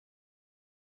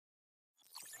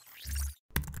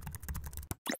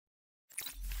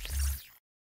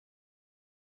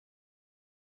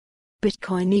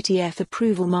Bitcoin ETF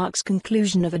approval marks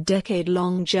conclusion of a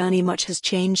decade-long journey. Much has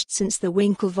changed since the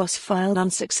Winklevoss filed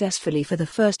unsuccessfully for the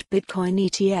first Bitcoin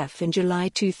ETF in July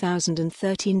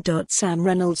 2013. Sam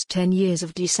Reynolds 10 Years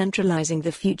of Decentralizing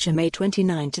the Future, May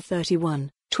 29-31,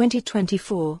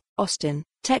 2024, Austin,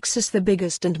 Texas. The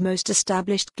biggest and most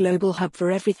established global hub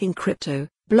for everything crypto,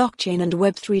 blockchain and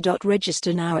Web3.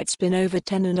 Register now. It's been over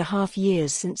 10.5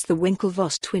 years since the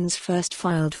Winklevoss twins first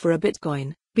filed for a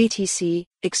Bitcoin BTC,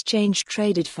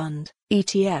 exchange-traded fund,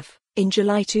 ETF, in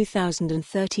July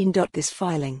 2013. This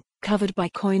filing, covered by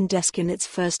CoinDesk in its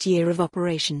first year of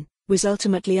operation, was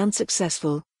ultimately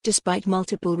unsuccessful, despite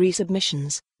multiple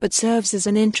resubmissions, but serves as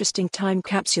an interesting time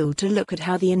capsule to look at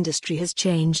how the industry has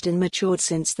changed and matured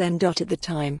since then. At the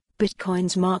time,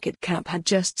 Bitcoin's market cap had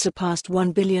just surpassed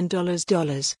 $1 billion.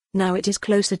 Now it is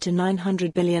closer to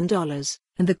 $900 billion,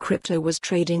 and the crypto was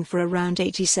trading for around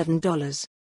 $87.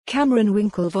 Cameron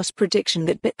Winklevoss' prediction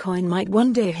that Bitcoin might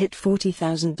one day hit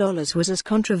 $40,000 was as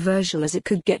controversial as it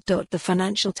could get. The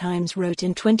Financial Times wrote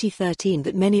in 2013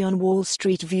 that many on Wall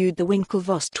Street viewed the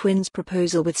Winklevoss twins'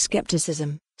 proposal with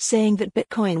skepticism, saying that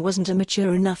Bitcoin wasn't a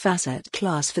mature enough asset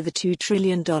class for the $2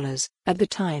 trillion, at the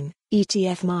time,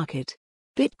 ETF market.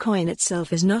 Bitcoin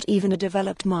itself is not even a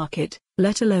developed market,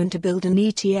 let alone to build an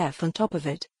ETF on top of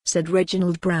it, said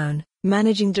Reginald Brown,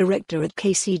 managing director at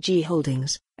KCG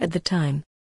Holdings, at the time.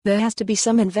 There has to be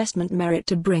some investment merit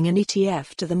to bring an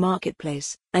ETF to the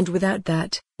marketplace, and without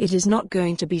that, it is not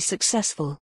going to be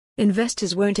successful.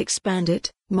 Investors won't expand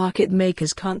it, market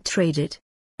makers can't trade it.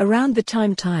 Around the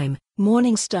time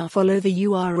Morningstar. Follow the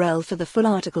URL for the full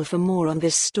article. For more on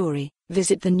this story,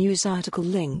 visit the news article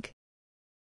link.